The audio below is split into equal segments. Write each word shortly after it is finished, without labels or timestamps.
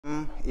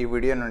ఈ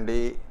వీడియో నుండి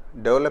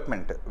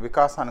డెవలప్మెంట్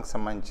వికాసానికి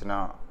సంబంధించిన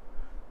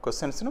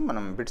క్వశ్చన్స్ను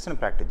మనం బిట్స్ని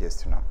ప్రాక్టీస్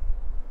చేస్తున్నాం.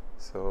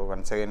 సో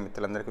వన్స్ అగైన్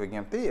మిత్రులందరికీ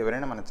విజ్ఞప్తి,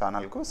 ఎవరైనా మన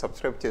ఛానల్కు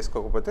సబ్స్క్రైబ్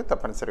చేసుకోకపోతే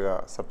తప్పనిసరిగా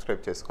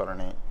సబ్స్క్రైబ్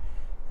చేసుకోవాలని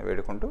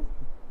వేడుకుంటూ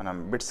మనం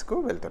బిట్స్కు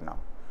వెళ్తున్నాం.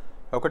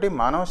 ఒకటి,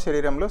 మానవ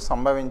శరీరంలో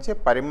సంభవించే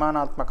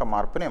పరిమాణాత్మక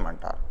మార్పుని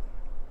ఏమంటారు?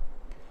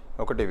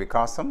 ఒకటి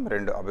వికాసం,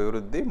 2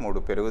 అభివృద్ధి,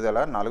 3 పెరుగుదల,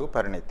 4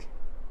 పరిణితి.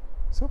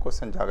 సో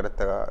క్వశ్చన్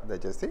జాగ్రత్తగా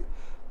దయచేసి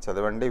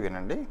చదవండి,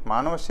 వినండి.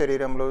 మానవ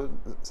శరీరంలో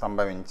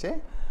సంభవించే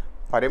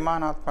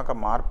పరిమాణాత్మక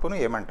మార్పును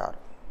ఏమంటారు?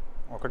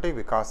 ఒకటి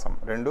వికాసం,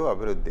 2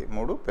 అభివృద్ధి,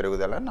 3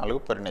 పెరుగుదల, 4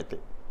 పరిణితి.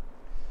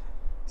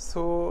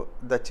 So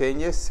the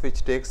changes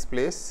which takes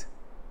place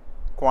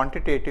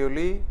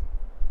quantitatively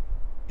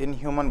in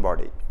human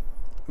body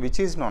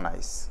which is known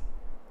as.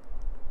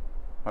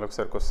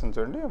 మరొకసారి క్వశ్చన్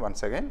చూడండి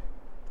once again.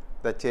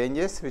 The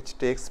changes which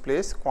takes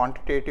place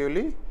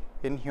quantitatively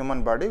in human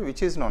body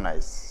which is known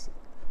as.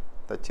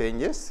 The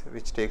changes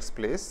which takes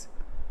place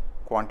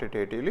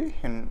quantitatively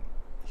in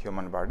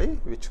human body,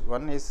 which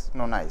one is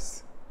known as?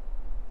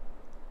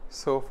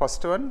 So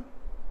first one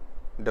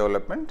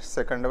development,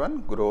 second one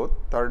growth,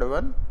 third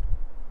one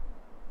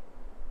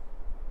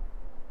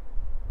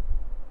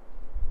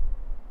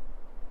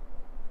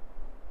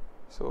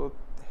so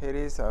here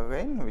is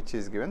again which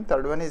is given,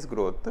 third one is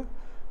growth,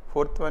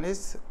 fourth one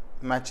is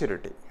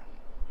maturity.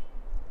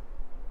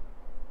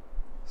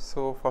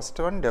 So first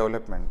one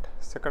development,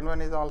 second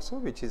one is also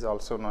which is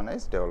also known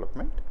as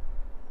development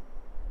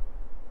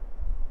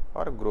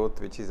or growth,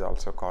 which is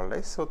also called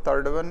as. So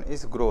third one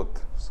is growth.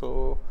 So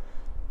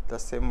the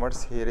same words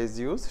here is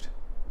used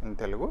in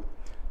Telugu.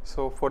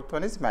 So fourth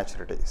one is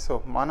maturity. So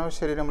మానవ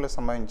శరీరంలో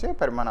సంభవించే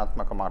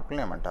పరిమాణాత్మక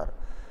మార్పులను ఏమంటారు?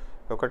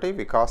 ఒకటి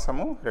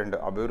వికాసము,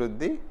 2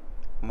 అభివృద్ధి,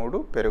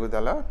 3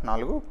 పెరుగుదల,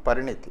 4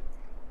 పరిణితి.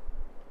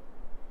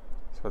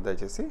 సో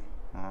దయచేసి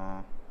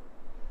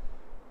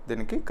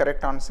దీనికి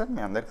కరెక్ట్ ఆన్సర్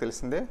మీ అందరికి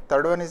తెలిసిందే.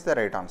 Third one is the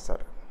right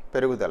answer,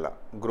 పెరుగుదల,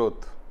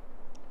 గ్రోత్.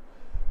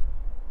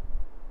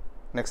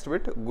 నెక్స్ట్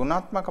బిట్,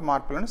 గుణాత్మక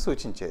మార్పులను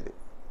సూచించేది.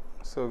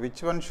 So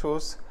which one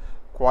shows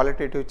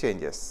qualitative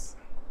changes?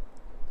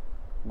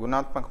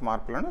 గుణాత్మక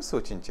మార్పులను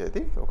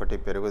సూచించేది ఒకటి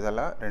పెరుగుదల,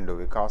 2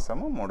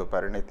 వికాసము, 3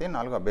 పరిణితి,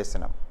 4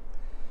 అభ్యసనం.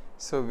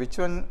 So which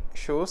one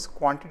shows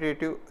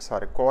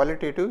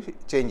qualitative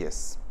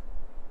changes?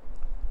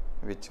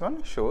 Which one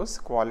shows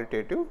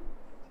qualitative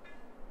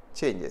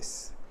changes?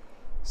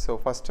 So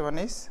first one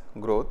is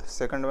growth,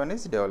 second one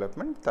is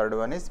development, third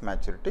one is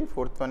maturity,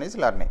 fourth one is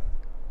learning.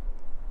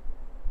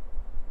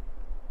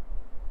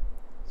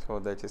 So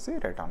దయచేసి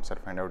right answer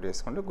find out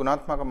చేసుకోండి.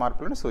 గుణాత్మక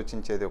మార్పులను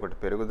సూచించేది ఒకటి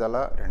పెరుగుదల,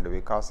 2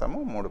 వికాసము,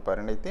 3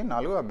 పరిణితి,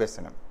 4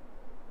 అభ్యసనం.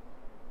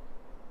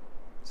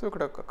 So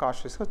ఇక్కడ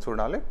కాన్షియస్గా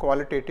చూడాలి,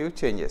 qualitative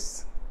changes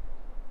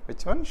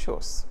which one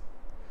shows.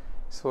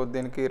 So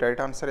దీనికి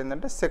రైట్ ఆన్సర్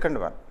ఏంటంటే సెకండ్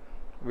వన్,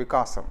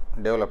 వికాసం,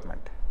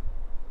 డెవలప్మెంట్.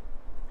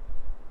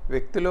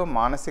 వ్యక్తిలో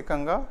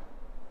మానసికంగా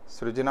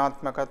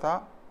సృజనాత్మకత,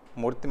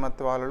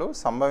 మూర్తిమత్వాలలో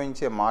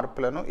సంభవించే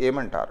మార్పులను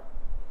ఏమంటారు?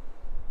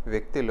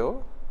 వ్యక్తిలో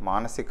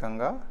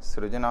మానసికంగా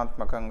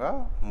సృజనాత్మకంగా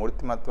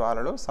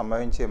మూర్తిమత్వాలలో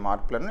సంభవించే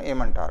మార్పులను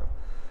ఏమంటారు?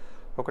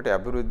 ఒకటి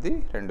అభివృద్ధి,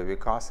 2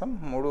 వికాసం,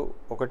 3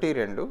 1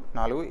 2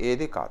 4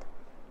 ఏది కాదు.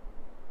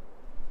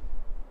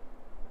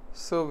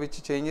 So which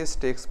changes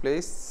takes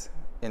place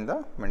in the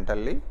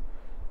mentally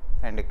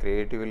and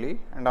creatively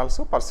and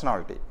also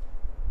personality.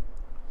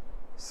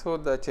 So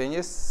the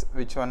changes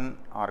which one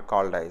are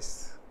called as?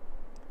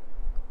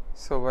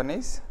 So one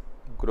is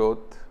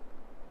growth,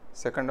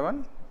 second one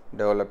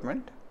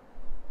development,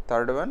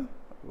 third one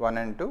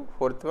 1 and 2,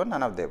 fourth one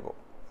none of the above.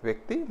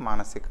 వ్యక్తి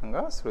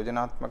మానసికంగా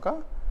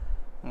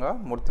సృజనాత్మకంగా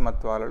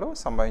మూర్తిమత్వాలలో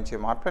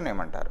సంభవించే మార్పులను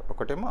ఏమంటారు?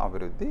 ఒకటేమో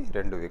అభివృద్ధి,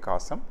 2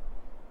 వికాసం,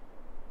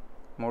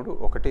 3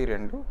 1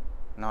 2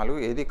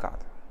 4 ఏది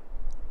కాదు.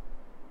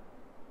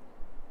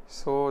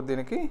 సో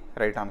దీనికి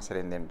రైట్ ఆన్సర్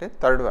ఏంటంటే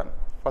third one,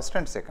 first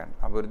and second,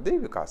 అభివృద్ధి,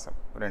 వికాసం,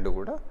 2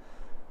 కూడా,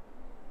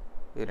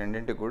 ఈ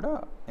రెండింటికి కూడా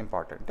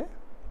ఇంపార్టెంటే.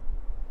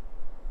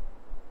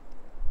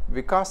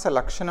 వికాస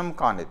లక్షణం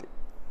కానిది.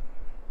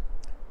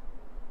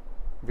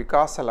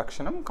 వికాస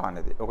లక్షణం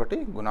కానిది ఒకటి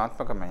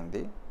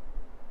గుణాత్మకమైనది,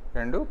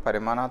 2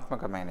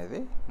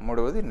 పరిమాణాత్మకమైనది,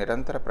 3వది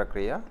నిరంతర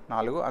ప్రక్రియ,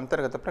 4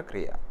 అంతర్గత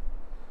ప్రక్రియ.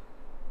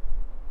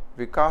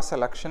 వికాస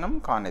లక్షణం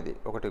కానిది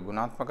ఒకటి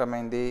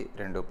గుణాత్మకమైనది,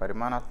 2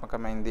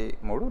 పరిమాణాత్మకమైనది,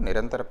 3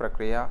 నిరంతర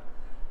ప్రక్రియ,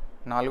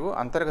 4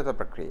 అంతర్గత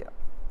ప్రక్రియ.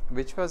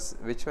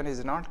 which one is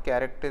not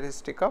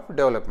characteristic of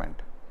development?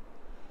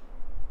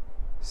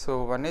 So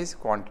one is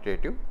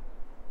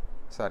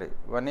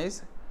one is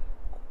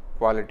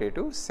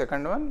qualitative,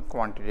 second one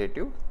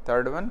quantitative,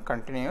 third one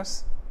continuous,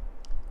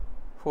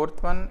 fourth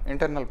one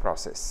internal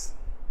process.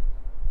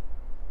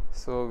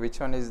 So which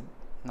one is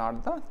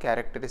not the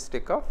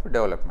characteristic of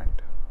development?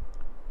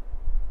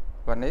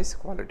 One is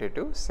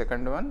qualitative,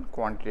 second one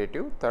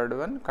quantitative, third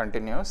one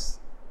continuous,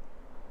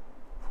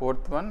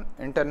 fourth one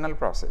internal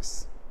process.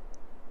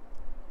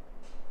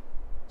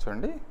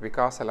 చూడండి,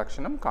 వికాస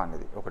లక్షణం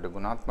కానిది ఒకటి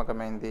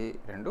గుణాత్మకమైనది,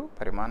 2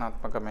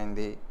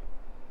 పరిమాణాత్మకమైనది,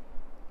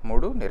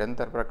 3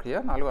 నిరంతర ప్రక్రియ,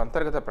 4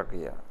 అంతర్గత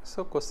ప్రక్రియ. So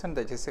question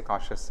దయచేసి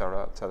cautious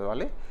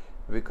చదవాలి.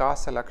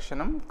 వికాస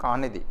లక్షణం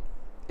కానిది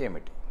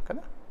ఏమిటి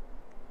కదా.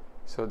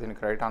 సో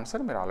దీనికి రైట్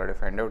ఆన్సర్ మీరు ఆల్రెడీ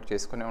ఫైండ్ అవుట్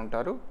చేసుకునే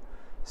ఉంటారు.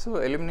 సో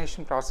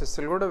ఎలిమినేషన్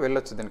ప్రాసెస్లు కూడా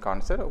వెళ్ళొచ్చు దీనికి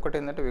ఆన్సర్. ఒకటి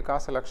ఏంటంటే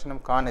వికాస లక్షణం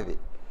కానిది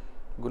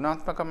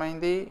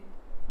గుణాత్మకమైంది,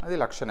 అది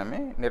లక్షణమే.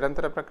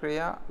 నిరంతర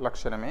ప్రక్రియ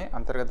లక్షణమే,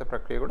 అంతర్గత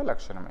ప్రక్రియ కూడా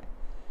లక్షణమే.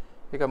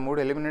 ఇక 3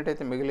 ఎలిమినేట్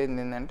అయితే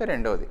మిగిలింది ఏంటంటే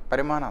రెండవది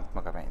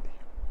పరిమాణాత్మకమైంది,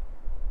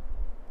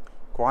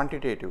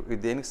 క్వాంటిటేటివ్.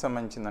 ఇది దేనికి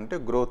సంబంధించిందంటే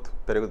గ్రోత్,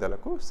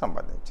 పెరుగుదలకు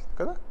సంబంధించింది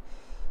కదా.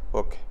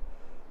 ఓకే,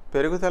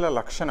 పెరుగుదల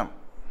లక్షణం,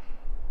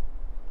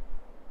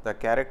 ద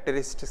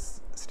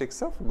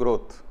క్యారెక్టరిస్టిక్స్ ఆఫ్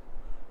గ్రోత్.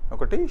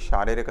 ఒకటి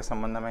శారీరక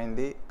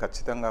సంబంధమైంది,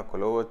 ఖచ్చితంగా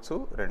కొలవచ్చు.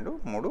 2,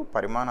 3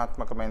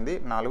 పరిమాణాత్మకమైంది,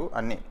 4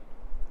 అన్నీ.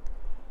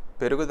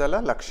 పెరుగుదల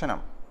లక్షణం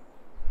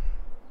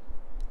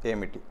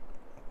ఏమిటి?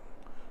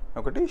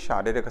 ఒకటి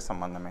శారీరక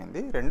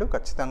సంబంధమైంది, 2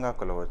 ఖచ్చితంగా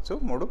కొలవచ్చు,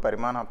 3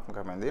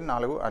 పరిమాణాత్మకమైంది,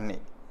 4 అన్నీ.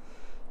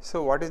 So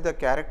what is the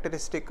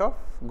characteristic of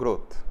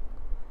growth?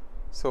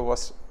 So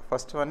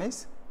first one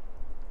is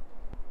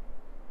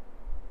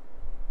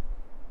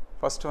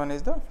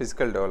the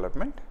physical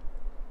development,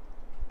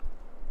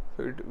 so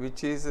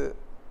which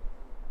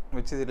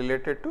is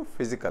related to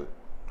physical.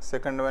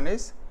 Second one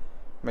is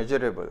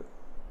measurable.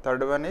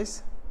 Third one is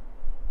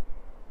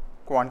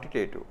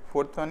quantitative.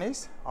 Fourth one is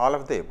all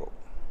of the above.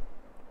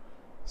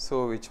 So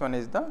which one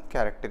is the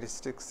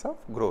characteristics of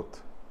growth?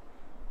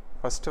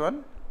 First one,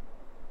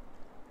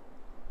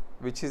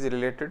 which is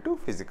related to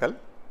physical.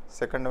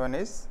 Second one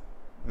is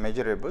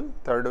measurable.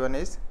 Third one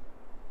is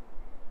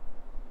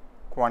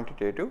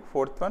quantitative.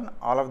 Fourth one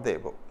all of the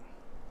above.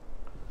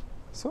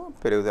 So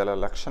పెరుగుదల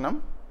లక్షణం,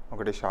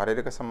 ఒకటి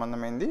శారీరక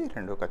సంబంధమైంది,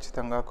 2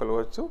 ఖచ్చితంగా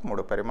కొలవచ్చు,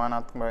 3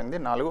 పరిమాణాత్మకమైంది,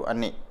 4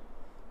 అన్నీ,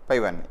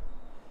 పైవన్నీ.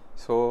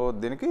 So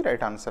దీనికి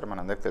right answer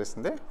మనందరికి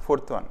తెలిసిందే,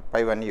 ఫోర్త్ వన్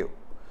పైవన్నీ.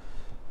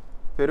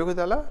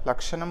 పెరుగుదల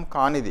లక్షణం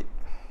కానిది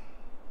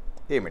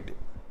ఏమిటి?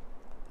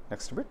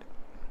 నెక్స్ట్ బిట్,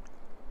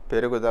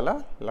 పెరుగుదల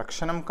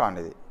లక్షణం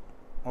కానిది.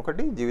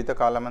 ఒకటి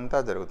జీవితకాలమంతా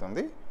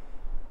జరుగుతుంది,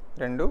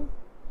 2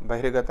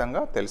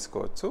 బహిర్గతంగా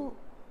తెలుసుకోవచ్చు,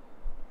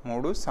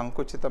 3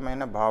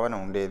 సంకుచితమైన భావన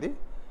ఉండేది,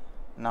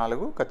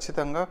 4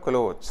 ఖచ్చితంగా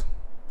కొలవచ్చు.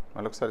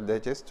 మరొకసారి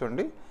దయచేసి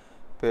చూడండి,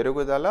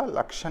 పెరుగుదల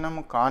లక్షణం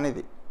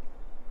కానిది.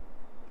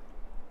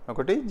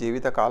 ఒకటి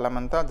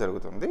జీవితకాలమంతా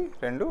జరుగుతుంది,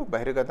 2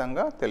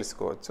 బహిర్గతంగా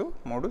తెలుసుకోవచ్చు,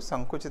 3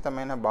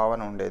 సంకుచితమైన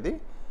భావన ఉండేది,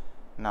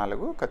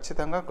 4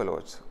 ఖచ్చితంగా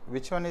కొలవచ్చు.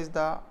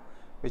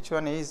 Which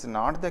one is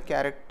not the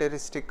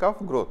characteristic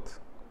of growth?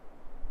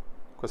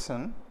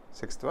 Question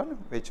 6th one,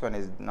 which one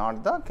is not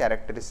the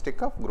characteristic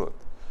of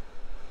growth?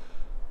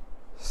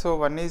 So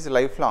one is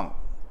lifelong,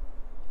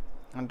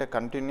 అంటే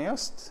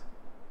continuous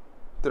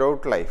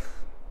throughout life.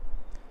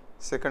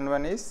 Second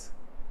one is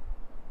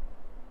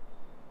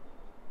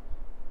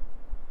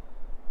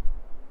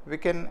we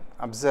can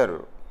observe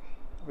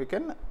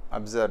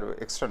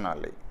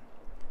externally.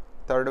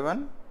 Third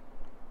one,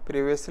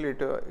 previously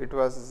it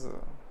was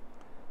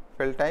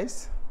felt as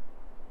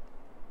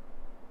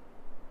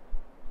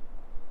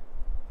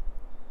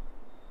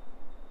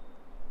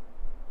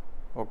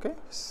okay.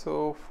 So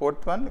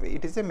fourth one,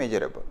 it is a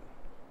measurable.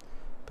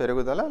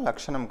 పెరుగుదల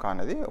లక్షణం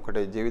కానిది,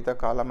 ఒకటి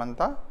జీవితకాలం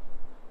అంతా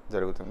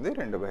జరుగుతుంది,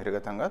 2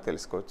 బహిర్గతంగా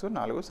తెలుసుకోవచ్చు,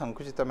 4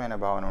 సంకుచితమైన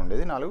భావన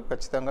ఉండేది, 4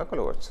 ఖచ్చితంగా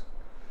కొలవచ్చు.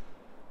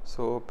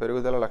 సో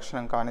పెరుగుదల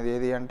లక్షణం కానిది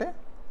ఏది అంటే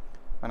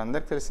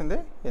మనందరికి తెలిసిందే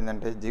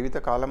ఏంటంటే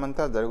జీవితకాలం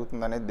అంతా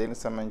జరుగుతుంది అనేది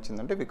దేనికి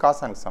సంబంధించిందంటే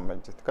వికాసానికి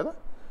సంబంధించింది కదా.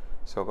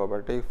 సో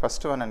కాబట్టి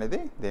ఫస్ట్ వన్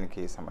అనేది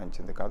దీనికి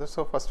సంబంధించింది కాదు. So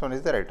first one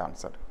is the right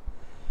answer.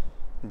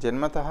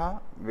 జన్మతః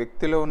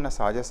వ్యక్తిలో ఉన్న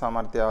సహజ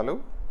సామర్థ్యాలు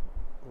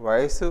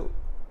వయసు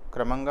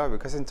క్రమంగా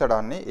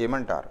వికసించడాన్ని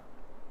ఏమంటారు?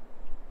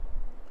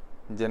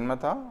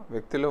 జన్మతః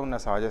వ్యక్తిలో ఉన్న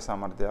సహజ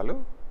సామర్థ్యాలు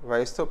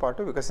వయసుతో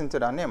పాటు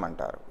వికసించడాన్ని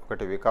ఏమంటారు?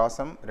 ఒకటి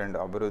వికాసం, 2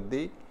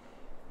 అభివృద్ధి,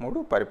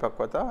 3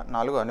 పరిపక్వత,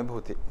 4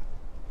 అనుభూతి.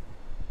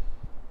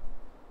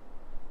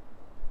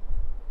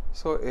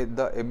 So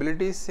the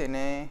abilities in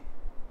a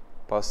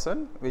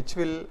person which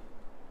will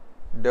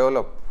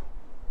develop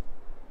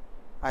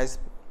as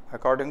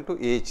according to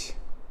age.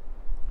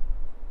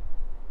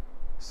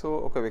 So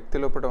ఒక వ్యక్తి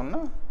లోపల ఉన్న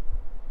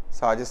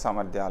సహజ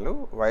సామర్థ్యాలు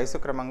వయసు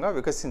క్రమంగా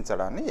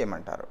వికసించడాన్ని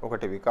ఏమంటారు?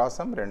 ఒకటి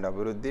వికాసం, 2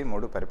 అభివృద్ధి,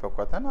 3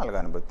 పరిపక్వత, 4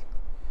 అనుభూతి.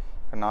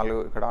 4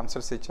 ఇక్కడ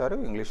ఆన్సర్స్ ఇచ్చారు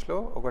ఇంగ్లీష్లో.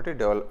 ఒకటి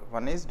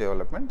one is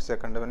development,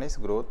 second one is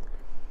growth,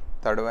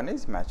 third one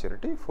is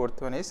maturity,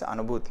 fourth one is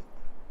అనుభూతి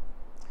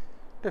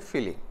అంటే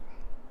ఫీలింగ్.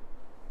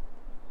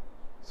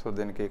 సో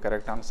దీనికి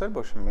కరెక్ట్ ఆన్సర్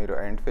బహుశా మీరు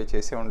ఐడెంటిఫై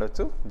చేసే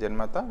ఉండొచ్చు.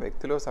 జన్మత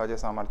వ్యక్తిలో సహజ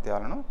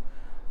సామర్థ్యాలను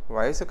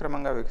వయసు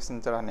క్రమంగా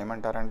వికసించడాన్ని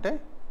ఏమంటారంటే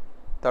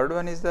third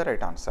one is the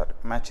right answer,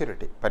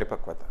 maturity,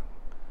 పరిపక్వత.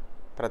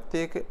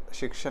 ప్రత్యేక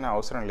శిక్షణ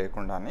అవసరం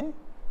లేకుండానే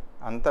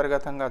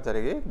అంతర్గతంగా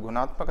జరిగే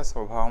గుణాత్మక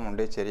స్వభావం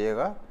ఉండే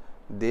చర్యగా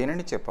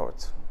దేనిని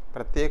చెప్పవచ్చు?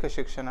 ప్రత్యేక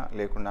శిక్షణ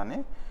లేకుండానే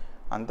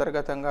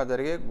అంతర్గతంగా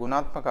జరిగే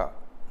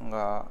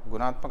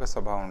గుణాత్మక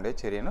స్వభావం ఉండే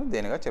చర్యను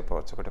దేనిగా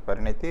చెప్పవచ్చు? ఒకటి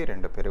పరిణతి,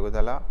 2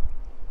 పెరుగుదల,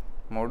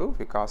 3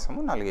 వికాసము,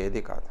 4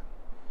 ఏది కాదు.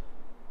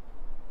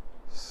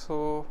 So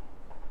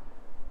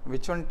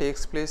which one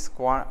takes place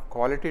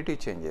qualitative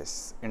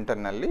changes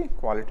internally,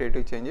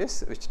 qualitative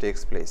changes which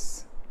takes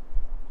place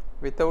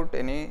without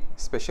any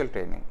special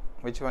training,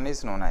 which one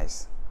is known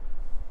as.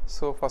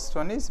 So first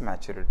one is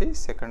maturity,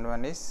 second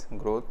one is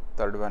growth,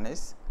 third one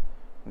is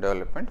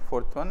development,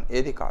 fourth one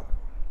ఏది కాదు,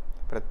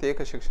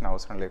 ప్రత్యేక శిక్షణ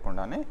అవసరం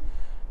లేకుండానే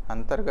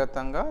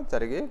అంతర్గతంగా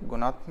జరిగే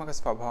గుణాత్మక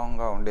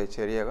స్వభావంగా ఉండే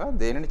చర్యగా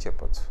దేనిని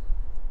చెప్పొచ్చు.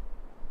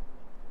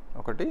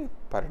 ఒకటి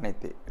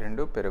పరిణితి,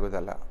 రెండు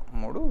పెరుగుదల,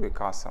 మూడు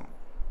వికాసం,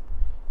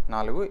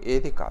 నాలుగు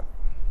ఏది కాదు.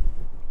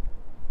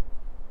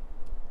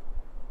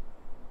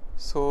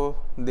 సో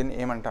దీన్ని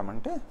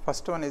ఏమంటామంటే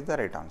first one is the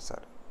right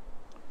answer,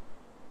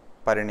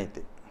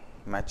 పరిణితి,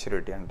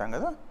 మ్యాచ్యూరిటీ అంటాం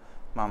కదా.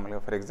 మామూలుగా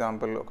ఫర్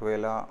ఎగ్జాంపుల్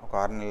ఒకవేళ ఒక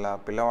 6 నెలల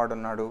పిల్లవాడు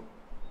ఉన్నాడు,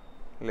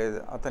 లేదా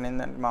అతను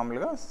ఏంటంటే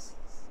మామూలుగా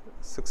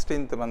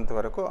 16th మంత్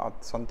వరకు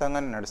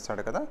సొంతంగానే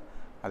నడుస్తాడు కదా.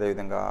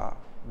 అదేవిధంగా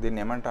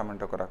దీన్ని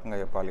ఏమంటామంటే ఒక రకంగా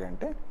చెప్పాలి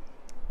అంటే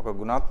ఒక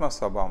గుణాత్మక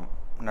స్వభావం,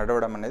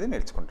 నడవడం అనేది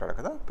నేర్చుకుంటాడు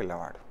కదా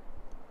పిల్లవాడు.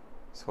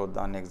 సో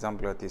దాన్ని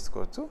ఎగ్జాంపుల్గా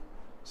తీసుకోవచ్చు.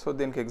 సో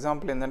దీనికి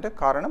ఎగ్జాంపుల్ ఏంటంటే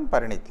కారణం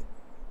పరిణితి,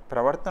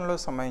 ప్రవర్తనలో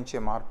సంభవించే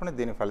మార్పును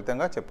దీని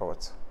ఫలితంగా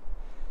చెప్పవచ్చు.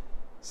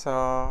 సో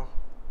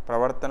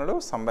ప్రవర్తనలో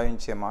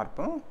సంభవించే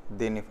మార్పును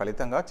దీని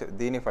ఫలితంగా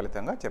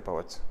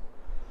చెప్పవచ్చు.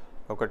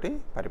 ఒకటి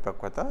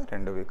పరిపక్వత,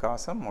 రెండు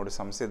వికాసం, మూడు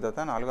సంసిద్ధత,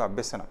 నాలుగు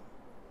అభ్యసనం.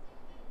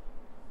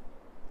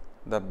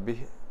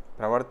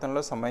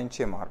 ప్రవర్తనలో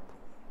సంభవించే మార్పు.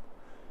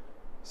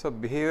 So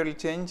behavioural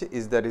change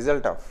is the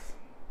result of,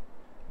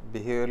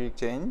 behavioural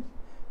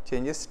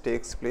changes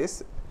takes place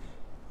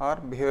or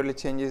behavioral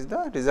change is the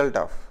result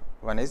of,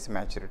 one is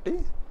maturity,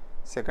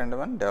 second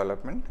one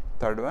development,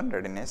 third one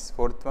readiness,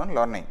 fourth one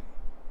learning.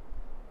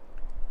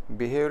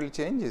 Behavioral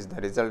change is the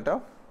result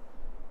of,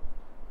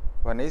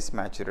 one is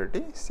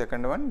maturity,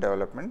 second one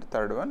development,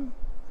 third one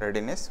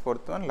readiness,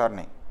 fourth one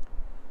learning.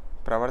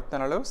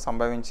 ప్రవర్తనలో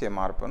సంభవించే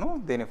మార్పును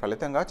దీని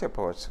ఫలితంగా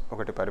చెప్పవచ్చు.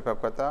 ఒకటి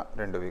పరిపక్వత,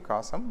 రెండు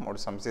వికాసం,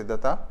 మూడు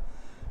సంసిద్ధత,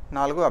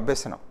 నాలుగు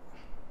అభ్యసనం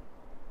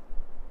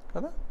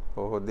కదా.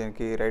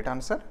 దీనికి right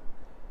answer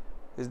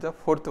is the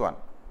fourth one,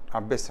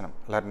 అభ్యసనం,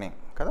 లెర్నింగ్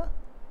కదా.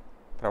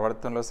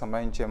 ప్రవర్తనలో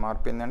సంభవించే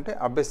మార్పు ఏంటంటే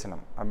అభ్యసనం.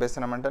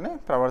 అభ్యసనం అంటేనే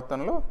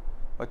ప్రవర్తనలో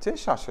వచ్చే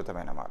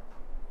శాశ్వతమైన మార్పు.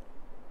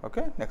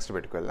 ఓకే, నెక్స్ట్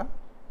బిట్కి వెళ్దాం.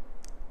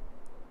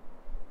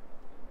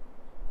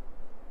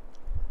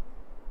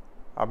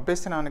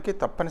 అభ్యసనానికి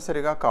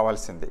తప్పనిసరిగా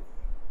కావాల్సింది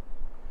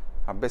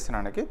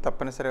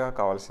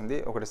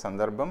ఒకటి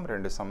సందర్భం,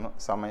 రెండు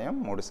సమయం,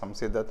 మూడు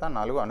సంసిద్ధత,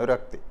 నాలుగు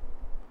అనురక్తి.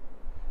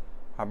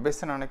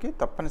 అభ్యసనానికి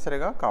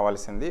తప్పనిసరిగా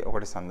కావాల్సింది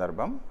ఒకటి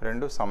సందర్భం,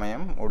 రెండు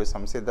సమయం, మూడు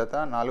సంసిద్ధత,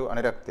 నాలుగు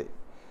అనురక్తి.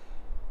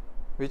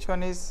 Which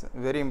one is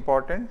very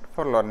important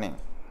for learning?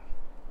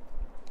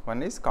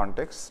 One is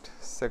context,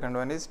 second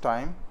one is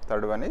time,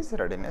 third one is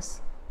readiness,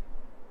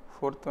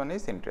 fourth one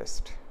is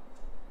interest.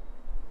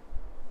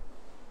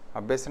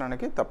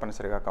 అభ్యసనానికి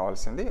తప్పనిసరిగా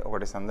కావాల్సింది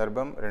ఒకటి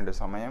సందర్భం, రెండు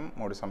సమయం,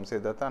 మూడు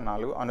సంసిద్ధత,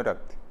 నాలుగు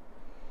అనురక్తి.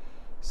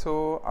 సో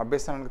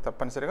అభ్యసనానికి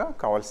తప్పనిసరిగా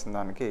కావాల్సిన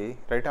దానికి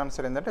రైట్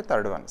ఆన్సర్ ఏంటంటే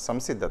థర్డ్ వన్,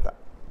 సంసిద్ధత.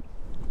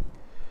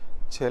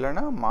 చలన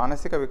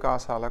మానసిక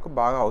వికాసాలకు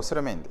బాగా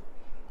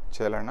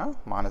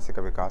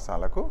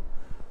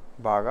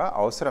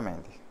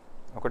అవసరమైంది.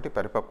 ఒకటి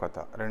పరిపక్వత,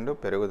 రెండు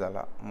పెరుగుదల,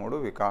 మూడు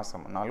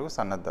వికాసం, నాలుగు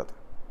సన్నద్ధత.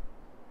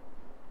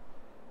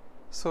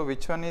 So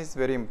which one is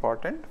very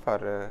important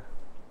for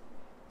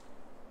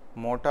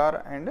motor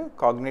and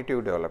cognitive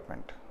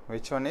development?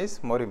 Which one is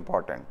more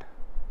important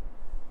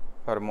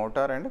for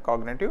motor and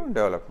cognitive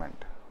development?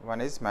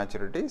 One is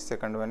maturity,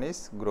 second one is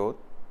growth,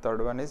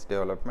 third one is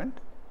development,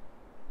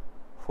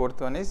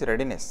 fourth one is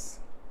readiness.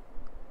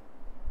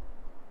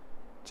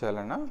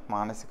 చలన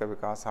మానసిక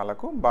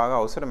వికాసాలకు బాగా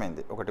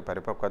అవసరమైంది. ఒకటి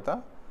పరిపక్వత,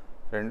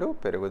 రెండు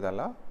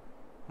పెరుగుదల,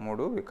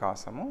 మూడు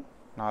వికాసము,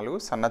 నాలుగు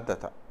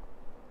సన్నద్ధత.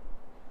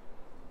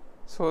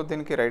 సో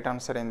దీనికి రైట్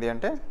ఆన్సర్ ఏంటి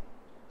అంటే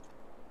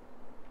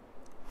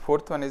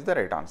fourth one is the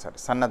right answer,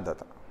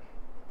 సన్నద్ధత.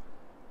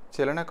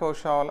 చలన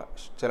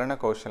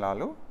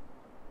కౌశలాలు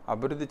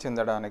అభివృద్ధి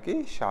చెందడానికి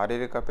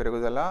శారీరక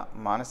పెరుగుదల,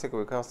 మానసిక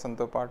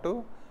వికాసంతో పాటు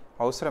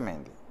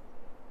అవసరమైంది.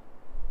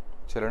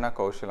 చలన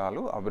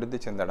కౌశలాలు అభివృద్ధి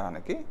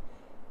చెందడానికి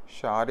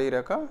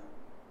శారీరక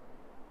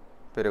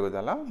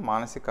పెరుగుదల,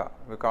 మానసిక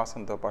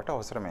వికాసంతో పాటు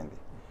అవసరమైంది.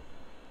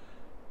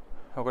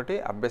 ఒకటి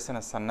అభ్యసన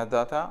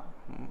సన్నద్ధత,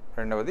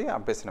 రెండవది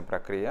అభ్యసన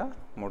ప్రక్రియ,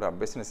 మూడు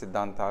అభ్యసన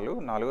సిద్ధాంతాలు,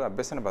 నాలుగు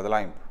అభ్యసన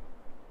బదలాయింపు.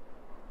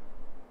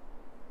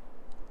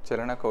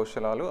 చలన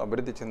కౌశలాలు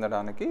అభివృద్ధి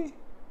చెందడానికి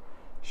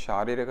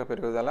శారీరక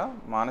పెరుగుదల,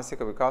 మానసిక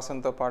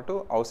వికాసంతో పాటు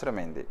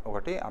అవసరమైంది.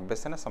 ఒకటి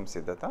అభ్యసన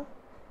సంసిద్ధత,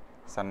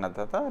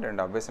 సన్నద్ధత,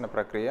 రెండు అభ్యసన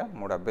ప్రక్రియ,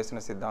 మూడు అభ్యసన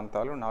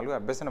సిద్ధాంతాలు, నాలుగు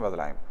అభ్యసన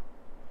బదలాయింపు.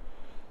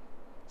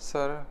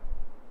 Sir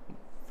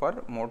for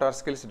motor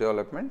skills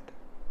development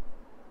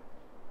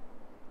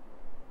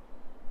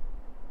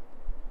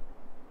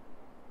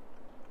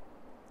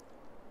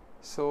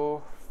so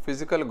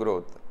physical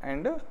growth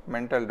and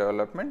mental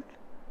development.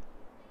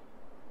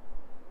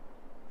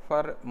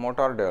 For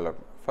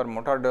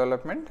motor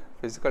development,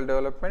 physical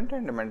development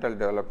and mental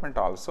development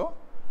also,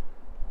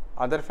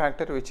 other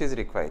factor which is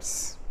requires.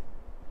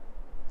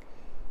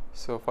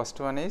 So first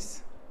one is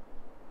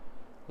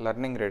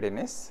learning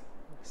readiness,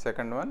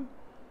 second one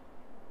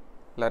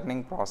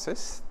learning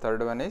process,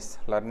 third one is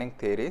learning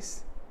theories,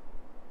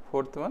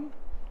 fourth one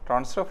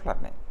transfer of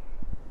learning.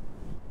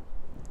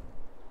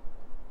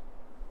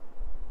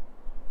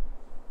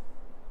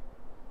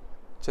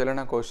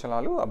 చలన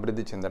కౌశలాలు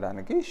అభివృద్ధి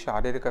చెందడానికి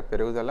శారీరక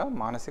పెరుగుదల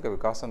మానసిక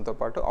వికాసంతో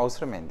పాటు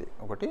అవసరమైంది.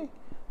 ఒకటి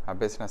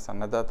అభ్యసన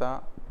సన్నద్ధత,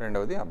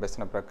 రెండవది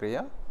అభ్యసన ప్రక్రియ,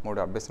 మూడు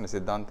అభ్యసన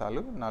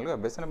సిద్ధాంతాలు, నాలుగు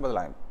అభ్యసన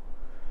బదలాయింపు.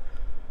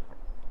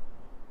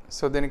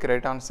 సో దీనికి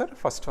రైట్ ఆన్సర్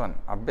ఫస్ట్ వన్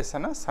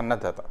అభ్యసన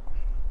సన్నద్ధత.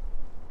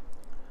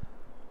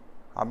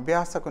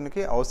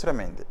 అభ్యాసకునికి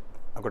అవసరమైంది.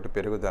 ఒకటి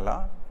పెరుగుదల,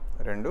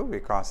 రెండు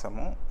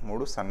వికాసము,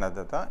 మూడు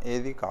సన్నద్ధత,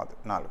 ఏది కాదు.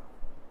 నాలుగు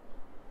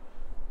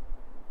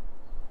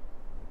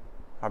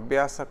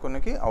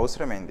అభ్యాసకునికి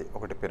అవసరమైంది.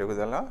 ఒకటి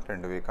పెరుగుదల,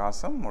 రెండు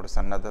వికాసం, మూడు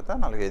సన్నద్ధత,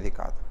 నాలుగు ఏది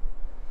కాదు.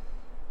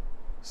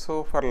 So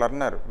for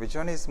learner which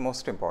one is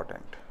most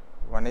important?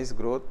 One is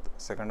growth,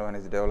 second one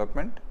is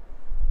development,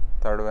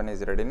 third one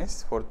is readiness,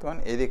 fourth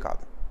one ఏది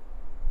కాదు.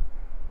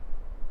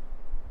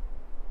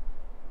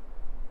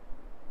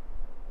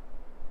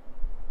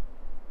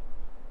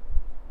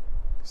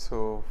 So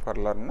for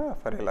a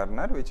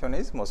learner which one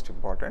is most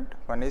important?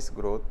 One is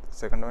growth,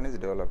 second one is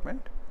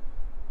development,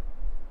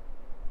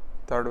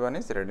 third one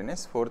is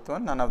readiness, fourth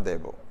one none of the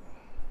above.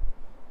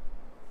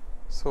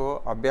 So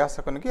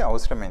అభ్యాసకునికి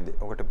అవసరమైంది.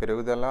 ఒకటి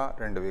పెరుగుదల,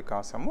 రెండు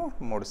వికాసము,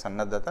 మూడు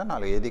సన్నద్ధత,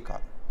 నాలుగు ఏది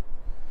కాదు.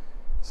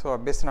 సో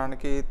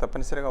అభ్యసనానికి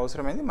తప్పనిసరిగా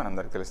అవసరమైంది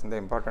మనందరికీ తెలిసిందే.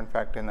 ఇంపార్టెంట్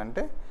ఫ్యాక్ట్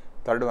ఏంటంటే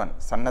థర్డ్ వన్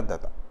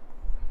సన్నద్ధత,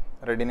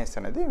 రెడీనెస్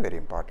అనేది వెరీ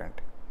ఇంపార్టెంట్.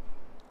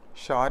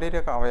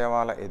 శారీరక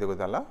అవయవాల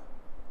ఎదుగుదల,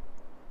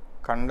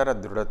 కండర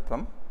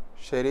దృఢత్వం,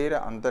 శరీర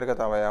అంతర్గత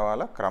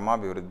అవయవాల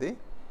క్రమాభివృద్ధి,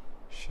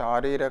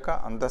 శారీరక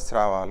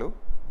అంతఃస్రావాలు,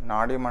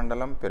 నాడీ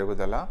మండలం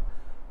పెరుగుదల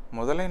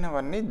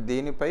మొదలైనవన్నీ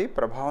దీనిపై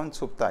ప్రభావం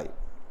చూపుతాయి.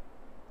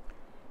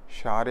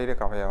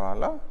 శారీరక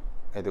అవయవాల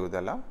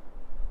ఎదుగుదల,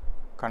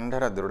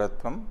 కండర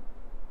దృఢత్వం,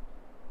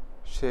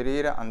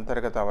 శరీర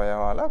అంతర్గత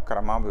అవయవాల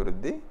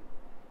క్రమాభివృద్ధి,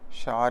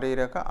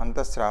 శారీరక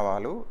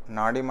అంతఃస్రావాలు,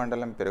 నాడీ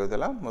మండలం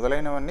పెరుగుదల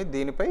మొదలైనవన్నీ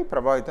దీనిపై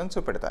ప్రభావితం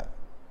చూపెడతాయి.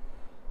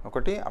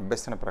 ఒకటి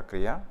అభ్యసన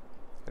ప్రక్రియ,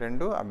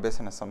 రెండు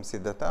అభ్యసన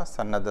సంసిద్ధత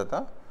సన్నద్ధత,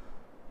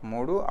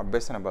 మూడు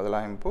అభ్యసన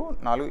బదలాయింపు,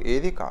 నాలుగు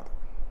ఏది కాదు.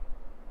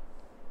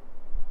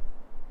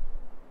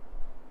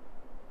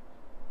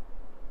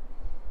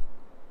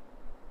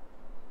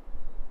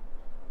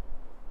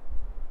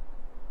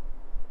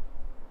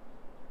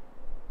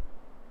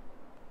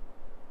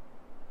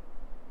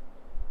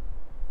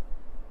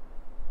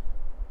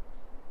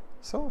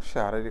 సో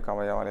శారీరక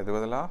అవయవాల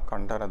ఎదుగుదల,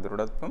 కండర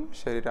దృఢత్వం,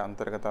 శరీర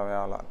అంతర్గత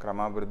అవయవాల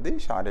క్రమాభివృద్ధి,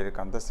 శారీరక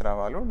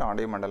అంతఃస్రావాలు,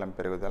 నాడీ మండలం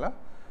పెరుగుదల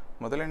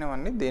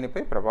మొదలైనవన్నీ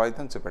దీనిపై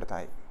ప్రభావితం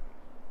చూపెడతాయి.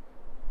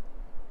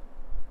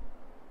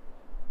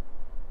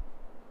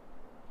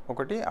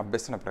 ఒకటి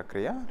అభ్యసన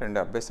ప్రక్రియ, రెండు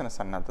అభ్యసన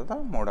సన్నద్ధత,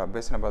 మూడు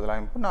అభ్యసన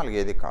బదలాయింపు, నాలుగు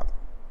ఏది కాదు.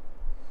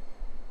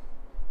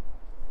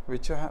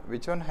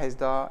 Which one has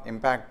the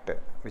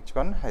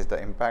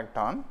impact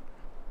on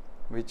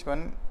which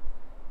one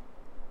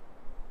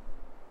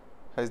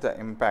has the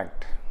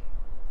impact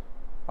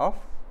of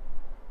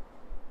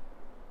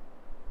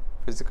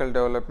physical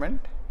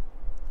development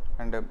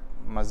and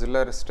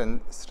muscular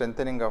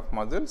strengthening of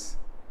muscles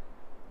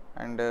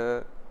and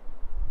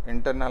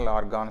internal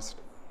organs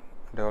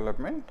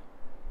development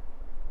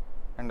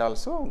and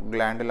also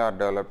glandular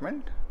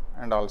development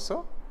and also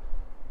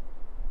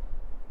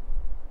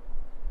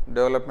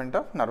development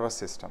of nervous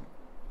system,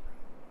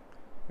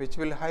 which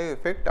will have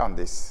effect on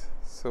this.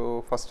 So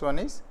first one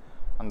is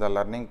on the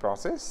learning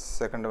process,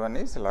 second one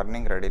is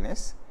learning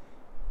readiness,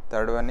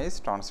 third one is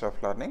transfer of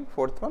learning,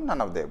 fourth one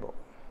none of the above.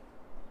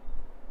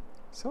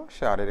 So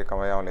శారీరక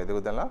అవయవాల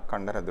ఎదుగుదల,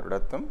 కండర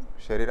దృఢత్వం,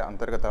 శరీర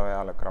అంతర్గత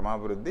అవయవాల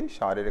క్రమాభివృద్ధి,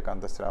 శారీరక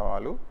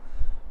అంతఃస్రావాలు,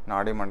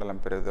 నాడీ మండలం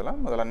పెరుగుదల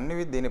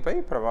మొదలన్నీ దీనిపై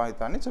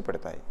ప్రభావితాన్ని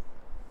చూపెడతాయి.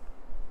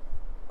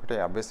 ఒకటి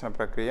అభ్యసన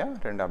ప్రక్రియ,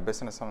 రెండు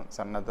అభ్యసన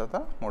సన్నద్ధత,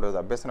 మూడవది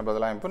అభ్యసన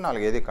బదలాయింపు,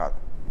 నాలుగు ఏది కాదు.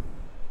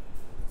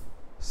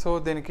 సో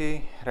దీనికి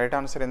రైట్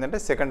ఆన్సర్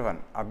ఏంటంటే సెకండ్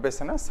వన్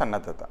అభ్యసన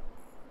సన్నద్ధత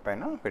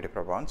పైన వీటి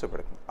ప్రభావం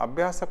చూపెడుతుంది.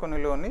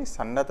 అభ్యాసకునిలోని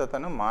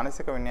సన్నద్ధతను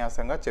మానసిక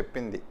విన్యాసంగా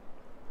చెప్పింది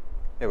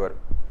ఎవరు?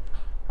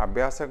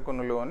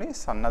 అభ్యాసకునిలోని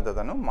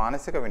సన్నద్ధతను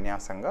మానసిక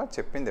విన్యాసంగా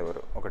చెప్పింది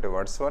ఎవరు? ఒకటి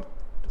Wordsworth,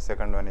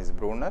 second one is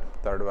Bruner,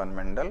 third one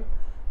Mendel,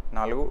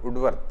 నాలుగు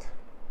వుడ్వర్త్.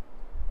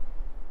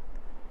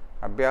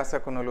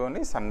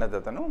 అభ్యాసకునిలోని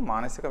సన్నద్ధతను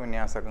మానసిక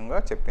విన్యాసకంగా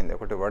చెప్పింది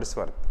ఒకటి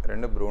వర్డ్స్వర్త్,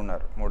 రెండు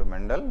బ్రూనర్, మూడు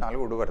మెండల్,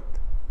 నాలుగు వుడ్వర్త్.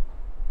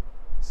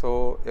 సో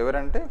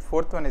ఎవరంటే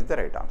fourth one is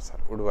the right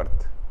answer,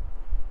 Woodworth.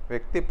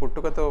 వ్యక్తి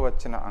పుట్టుకతో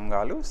వచ్చిన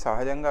అంగాలు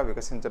సహజంగా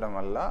వికసించడం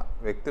వల్ల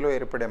వ్యక్తిలో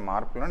ఏర్పడే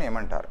మార్పులను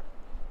ఏమంటారు?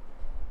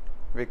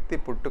 వ్యక్తి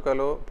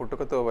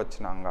పుట్టుకతో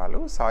వచ్చిన అంగాలు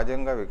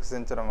సహజంగా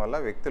వికసించడం వల్ల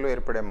వ్యక్తిలో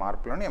ఏర్పడే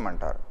మార్పులను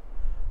ఏమంటారు?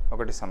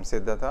 ఒకటి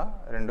సంసిద్ధత,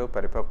 రెండు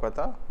పరిపక్వత,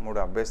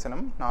 మూడు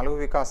అభ్యసనం, నాలుగు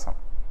వికాసం.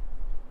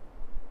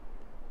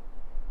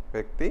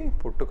 వ్యక్తి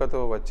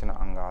పుట్టుకతో వచ్చిన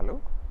అంగాలు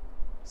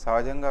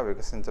సహజంగా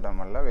వికసించడం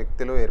వల్ల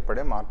వ్యక్తిలో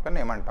ఏర్పడే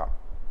మార్పులను ఏమంటాం?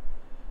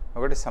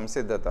 ఒకటి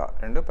సంసిద్ధత,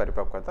 రెండు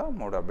పరిపక్వత,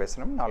 మూడు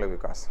అభ్యసనం, నాలుగు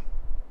వికాసం.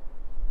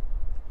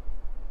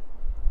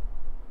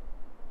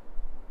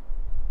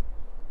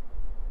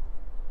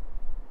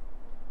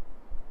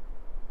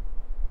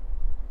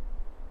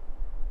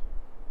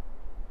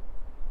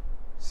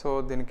 సో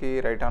దీనికి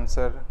రైట్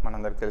ఆన్సర్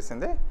మనందరికి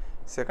తెలిసిందే.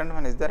 Second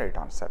one is the right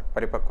answer.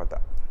 పరిపక్వత.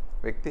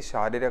 వ్యక్తి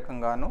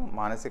శారీరకంగాను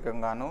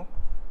మానసికంగాను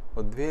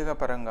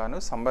ఉద్వేగపరంగాను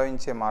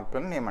సంభవించే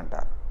మార్పులను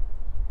ఏమంటారు?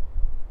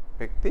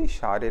 వ్యక్తి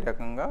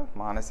శారీరకంగా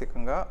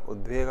మానసికంగా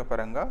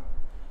ఉద్వేగపరంగా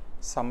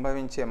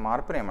సంభవించే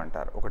మార్పును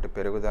ఏమంటారు? 1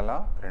 పెరుగుదల,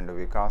 2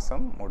 వికాసం,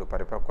 3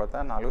 పరిపక్వత,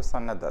 4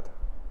 సన్నద్ధత.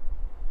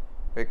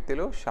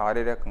 వ్యక్తిలో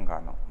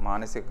శారీరకంగాను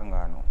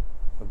మానసికంగాను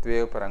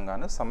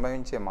ఉద్వేగపరంగాను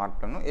సంభవించే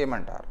మార్పులను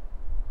ఏమంటారు?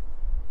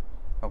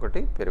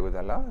 1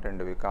 పెరుగుదల,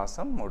 2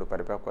 వికాసం, 3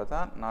 పరిపక్వత,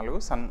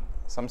 4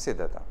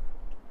 సంసిద్ధత.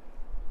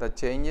 The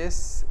changes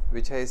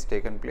which has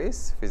taken place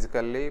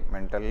physically,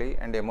 mentally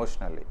and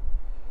emotionally.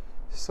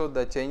 So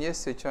the changes,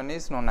 which one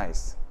is known as?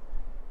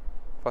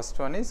 First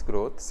one is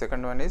growth,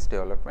 second one is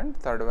development,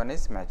 third one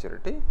is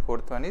maturity,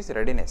 fourth one is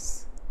readiness.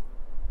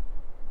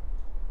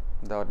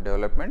 The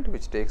development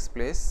which takes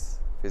place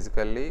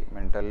physically,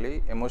 mentally,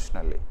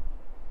 emotionally.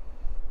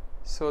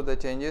 So the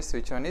changes,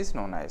 which one is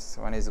known as?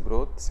 One is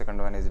growth, second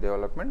one is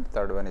development,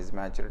 third one is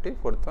maturity,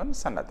 fourth one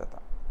సన్నద్ధత.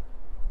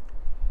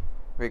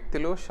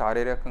 వ్యక్తిలో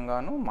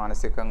శారీరకంగాను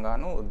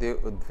మానసికంగాను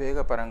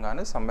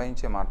ఉద్వేగపరంగాను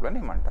సంభవించే మార్పులను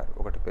ఏమంటారు?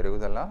 1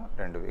 పెరుగుదల,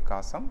 2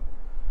 వికాసం,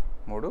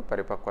 3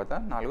 పరిపక్వత,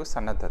 4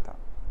 సన్నద్ధత.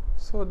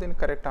 So దీని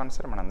correct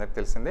answer మనందరికి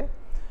తెలిసిందే.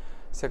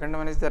 Second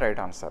one is the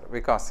right answer.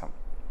 వికాసం.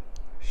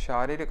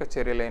 శారీరక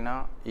చర్యలైన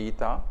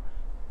ఈత,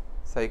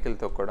 సైకిల్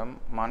తొక్కడం,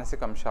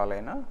 మానసిక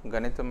అంశాలైన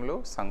గణితంలో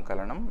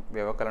సంకలనం,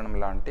 వ్యవకలనం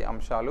లాంటి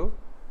అంశాలు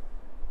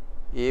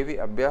ఏవి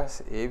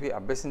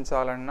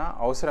అభ్యసించాలన్నా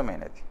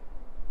అవసరమైనది?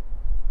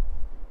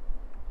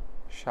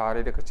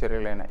 శారీరక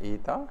చర్యలైన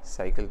ఈత,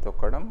 సైకిల్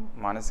తొక్కడం,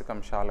 మానసిక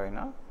అంశాలైన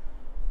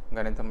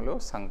గణితంలో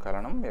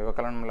సంకలనం,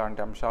 వ్యవకలనం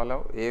లాంటి అంశాలు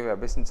ఏవి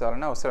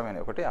అభ్యసించాలన్నా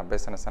అవసరమైనవి? 1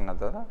 అభ్యసన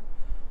సన్నద్ధత,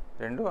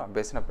 2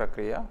 అభ్యసన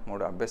ప్రక్రియ,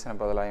 3 అభ్యసన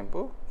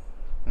బదలాయింపు,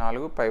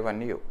 4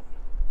 పైవన్యు.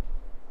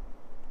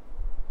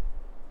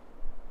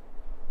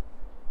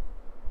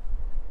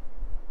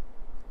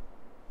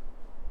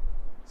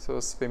 So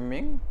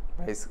swimming,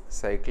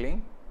 cycling,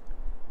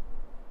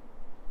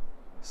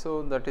 so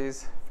that is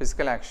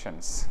physical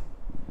actions.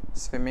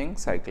 Swimming,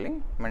 cycling,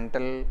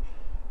 mental,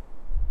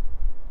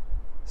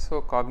 so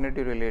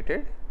cognitive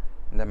related,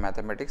 the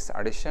mathematics,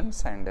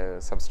 additions and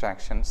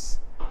subtractions.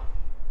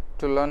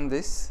 To learn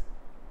this,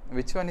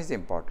 which one is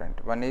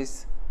important? One is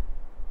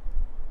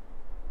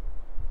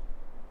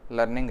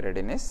learning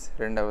readiness,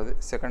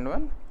 second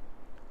one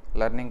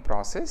learning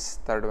process,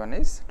 third one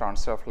is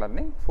transfer of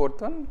learning,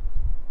 fourth one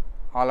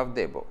all of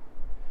the above.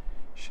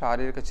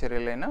 శారీరక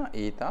చర్యలైన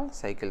ఈత,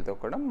 cycle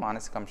తొక్కడం,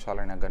 మానసిక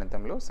అంశాలైన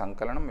గణితంలో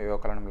సంకలనం,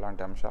 వ్యవకలనం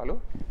లాంటి అంశాలు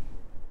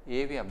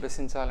ఏవి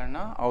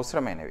అభ్యసించాలన్నా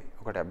అవసరమైనవి?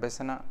 1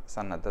 అభ్యసన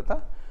సన్నద్ధత,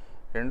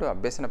 2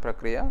 అభ్యసన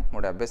ప్రక్రియ,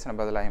 3 అభ్యసన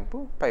బదలాయింపు,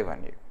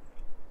 పైవన్యు.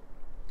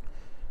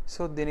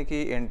 సో దీనికి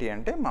ఏంటి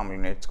అంటే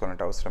మామూలుగా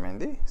నేర్చుకున్నట్టు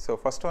అవసరమైంది. So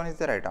first one is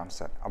the right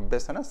answer.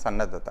 అభ్యసన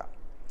సన్నద్ధత.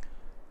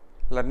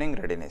 Learning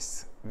readiness.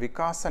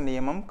 వికాస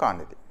నియమం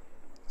కానిది.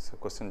 సో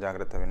క్వశ్చన్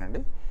జాగ్రత్త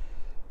వినండి.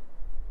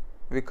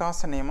 వికాస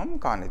నియమం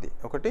కానిది.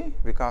 1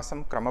 వికాసం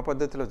క్రమ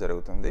పద్ధతిలో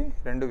జరుగుతుంది,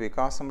 2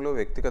 వికాసంలో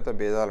వ్యక్తిగత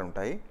భేదాలు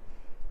ఉంటాయి,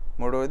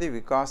 3వది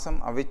వికాసం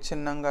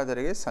అవిచ్ఛిన్నంగా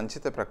జరిగే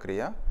సంచిత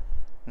ప్రక్రియ,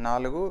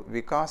 4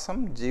 వికాసం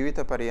జీవిత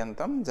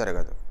పర్యంతం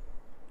జరగదు.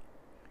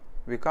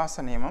 వికాస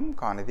నియమం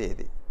కానిది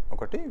ఏది?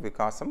 1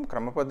 వికాసం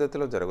క్రమ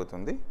పద్ధతిలో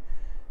జరుగుతుంది,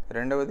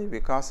 2వది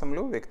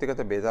వికాసంలో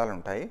వ్యక్తిగత భేదాలు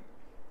ఉంటాయి,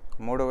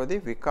 3వది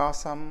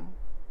వికాసం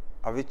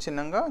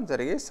అవిచ్ఛిన్నంగా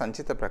జరిగే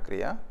సంచిత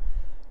ప్రక్రియ,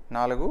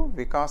 4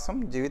 వికాసం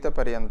జీవిత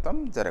పర్యంతం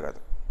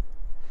జరగదు.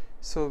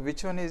 So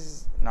which one is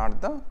not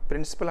the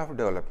principal of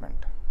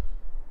development?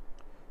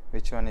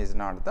 Which one is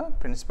not the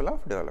principal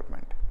of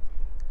development?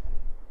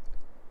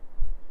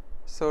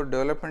 So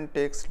development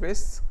takes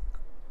place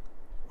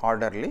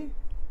orderly.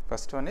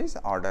 First one is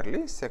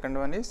orderly, second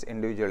one is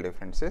individual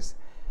differences,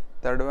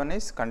 third one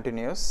is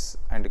continuous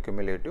and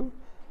cumulative,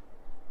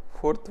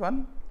 fourth one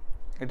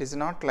it is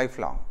not life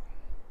long.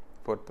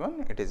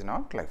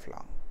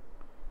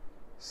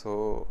 So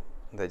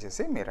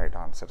దయచేసి మీ right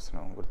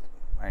ఆన్సర్స్ను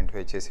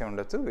identify చేసి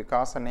ఉండొచ్చు.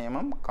 వికాస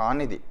నియమం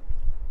కానిది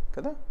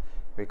కదా,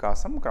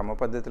 వికాసం క్రమ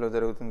పద్ధతిలో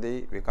జరుగుతుంది,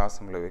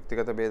 వికాసంలో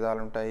వ్యక్తిగత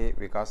భేదాలు ఉంటాయి,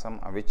 వికాసం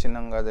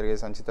అవిచ్ఛిన్నంగా జరిగే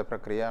సంచిత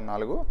ప్రక్రియ,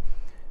 4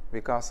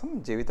 వికాసం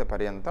జీవిత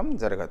పర్యంతం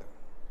జరగదు.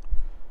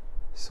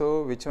 So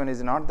which one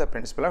is not the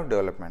principal of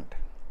development?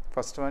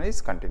 First one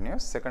is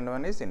continuous, second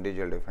one is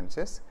individual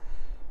differences,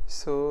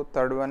 so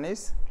third one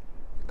is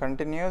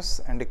continuous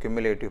and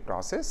cumulative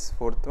process,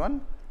 fourth one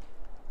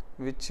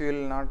which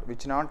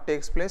not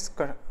takes place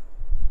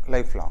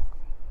lifelong,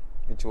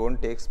 which won't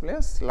takes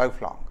place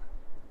lifelong.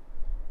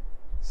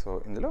 So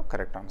ఇందులో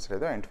correct answer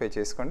ఏదో identify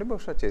చేసుకోండి,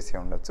 బహుశా చేసే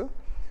ఉండొచ్చు.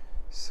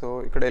 So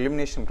ఇక్కడ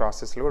elimination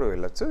ప్రాసెస్లో కూడా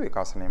వెళ్ళొచ్చు.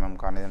 వికాస నియమం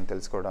కానిదని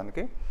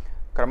తెలుసుకోవడానికి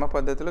క్రమ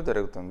పద్ధతిలో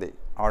జరుగుతుంది,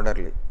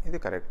 ఆర్డర్లీ, ఇది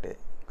కరెక్టే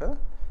కదా.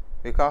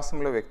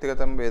 వికాసంలో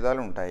వ్యక్తిగత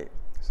భేదాలు ఉంటాయి,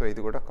 సో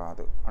ఇది కూడా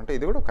కాదు, అంటే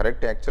ఇది కూడా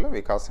కరెక్ట్ యాక్చువల్గా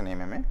వికాస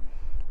నియమమే.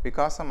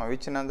 వికాసం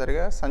అవిచ్ఛిన్నం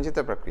జరిగే సంచిత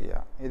ప్రక్రియ,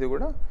 ఇది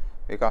కూడా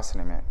వికాస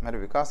నియమం. మరి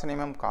వికాస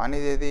నియమం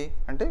కానిది ఏది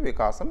అంటే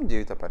వికాసం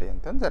జీవిత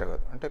పర్యంతం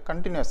జరగదు, అంటే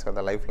కంటిన్యూస్ కదా,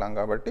 లైఫ్ లాంగ్,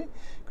 కాబట్టి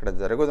ఇక్కడ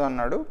జరగదు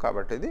అన్నాడు,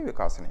 కాబట్టి ఇది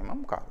వికాస నియమం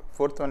కాదు.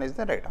 Fourth one is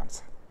the right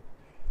answer.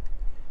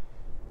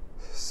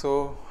 So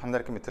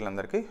అందరికీ,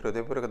 మిత్రులందరికీ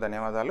హృదయపూర్వక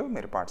ధన్యవాదాలు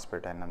మీరు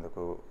పార్టిసిపేట్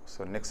అయినందుకు.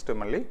 సో నెక్స్ట్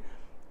మళ్ళీ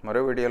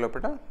మరో వీడియో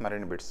లోపల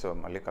మరిన్ని బిట్స్తో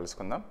మళ్ళీ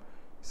కలుసుకుందాం.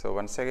 So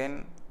once again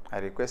I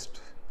request,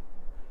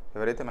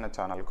 ఎవరైతే మన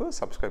ఛానల్కు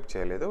సబ్స్క్రైబ్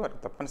చేయలేదో వారు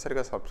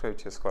తప్పనిసరిగా సబ్స్క్రైబ్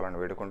చేసుకోవాలని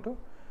వేడుకుంటూ,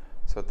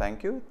 so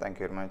thank you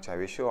very much. I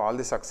wish you all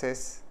the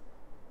success.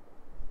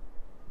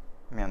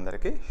 మీ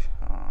అందరికీ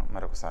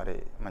మరొకసారి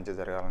మంచి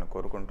జరగాలని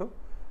కోరుకుంటూ,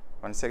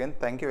 once again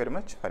thank you very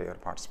much for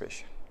your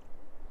participation.